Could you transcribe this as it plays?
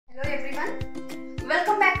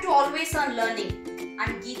Welcome back to Always on Learning.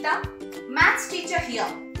 I'm Geeta, Maths teacher here.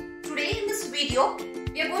 Today in this video,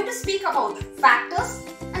 we are going to speak about factors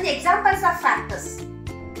and the examples of factors.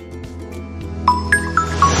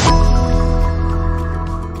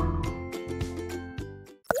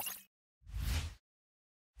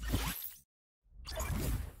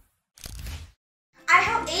 I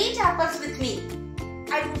have 8 apples with me.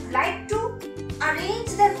 I would like to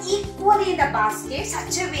arrange them equally in the basket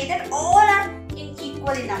such a way that all are in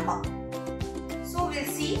equal in number. So we'll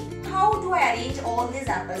see how do I arrange all these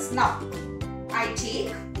apples now. I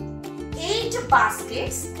take 8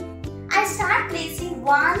 baskets. I start placing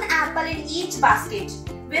 1 apple in each basket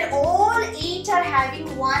where all 8 are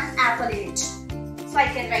having 1 apple in it. So I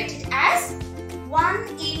can write it as 1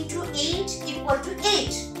 into 8 equal to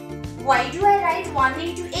 8. Why do I write 1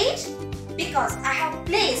 into 8? Because I have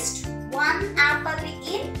placed 1 apple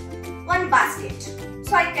in 1 basket.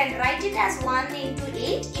 So I can write it as 1 into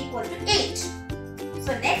 8 equal to 8.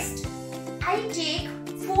 So next, I take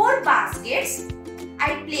 4 baskets.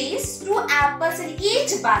 I place 2 apples in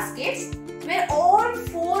each basket where all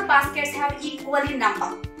 4 baskets have equal in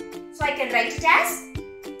number. So I can write it as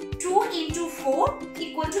 2 into 4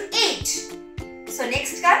 equal to 8. So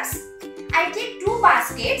next comes, I take 2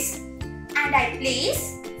 baskets and I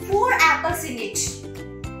place 4 apples in it.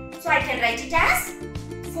 So I can write it as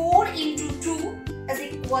 4 into 2 is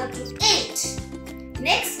equal to 8.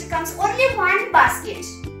 Next comes only 1 basket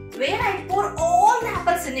where I pour all the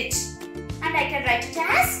apples in it. And I can write it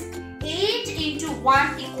as 8 into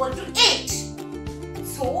 1 equal to 8.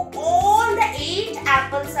 So all the 8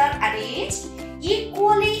 apples are arranged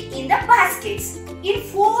equally in the baskets in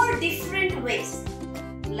 4 different ways.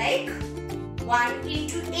 Like 1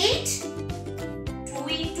 into 8, 2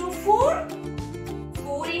 into 4,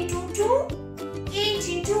 4 into 2, 8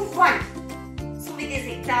 into 1. So with this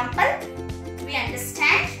example, we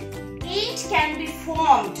understand 8 can be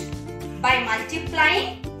formed by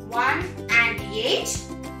multiplying 1 and 8,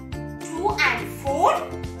 2 and 4,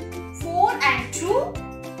 4 and 2,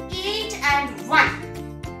 8 and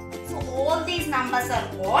 1. So all these numbers are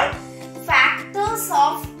called factors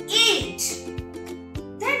of 8.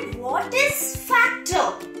 Then what is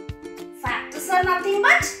factor? Factors are nothing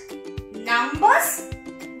but numbers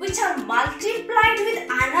which are multiplied with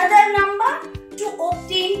another number to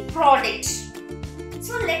obtain product.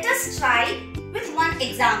 So let us try with one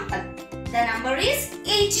example. The number is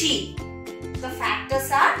 18. The factors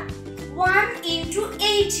are 1 into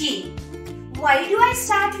 18. Why do I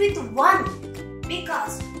start with 1?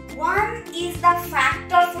 Because 1 is the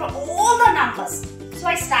factor for all the numbers. So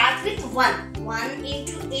I start with 1. 1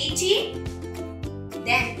 into 18.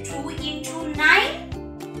 Then 2 into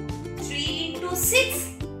 9. 3 into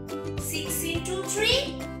 6. 6 into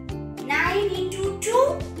 3. 9 into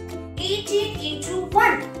 2. 18 into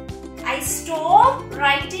 1. I stop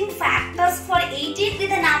writing factors for 18 with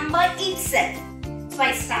the number itself. So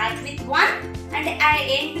I start with 1 and I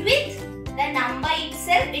end with the number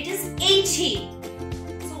itself. It is 18.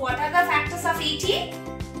 So what are the factors of 18?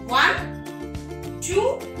 1,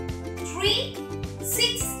 2, 3,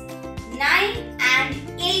 6, 9 and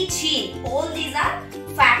 18. All these are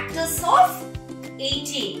factors of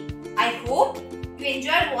 18. I hope you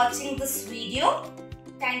enjoyed watching this video.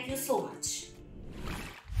 Thank you so much.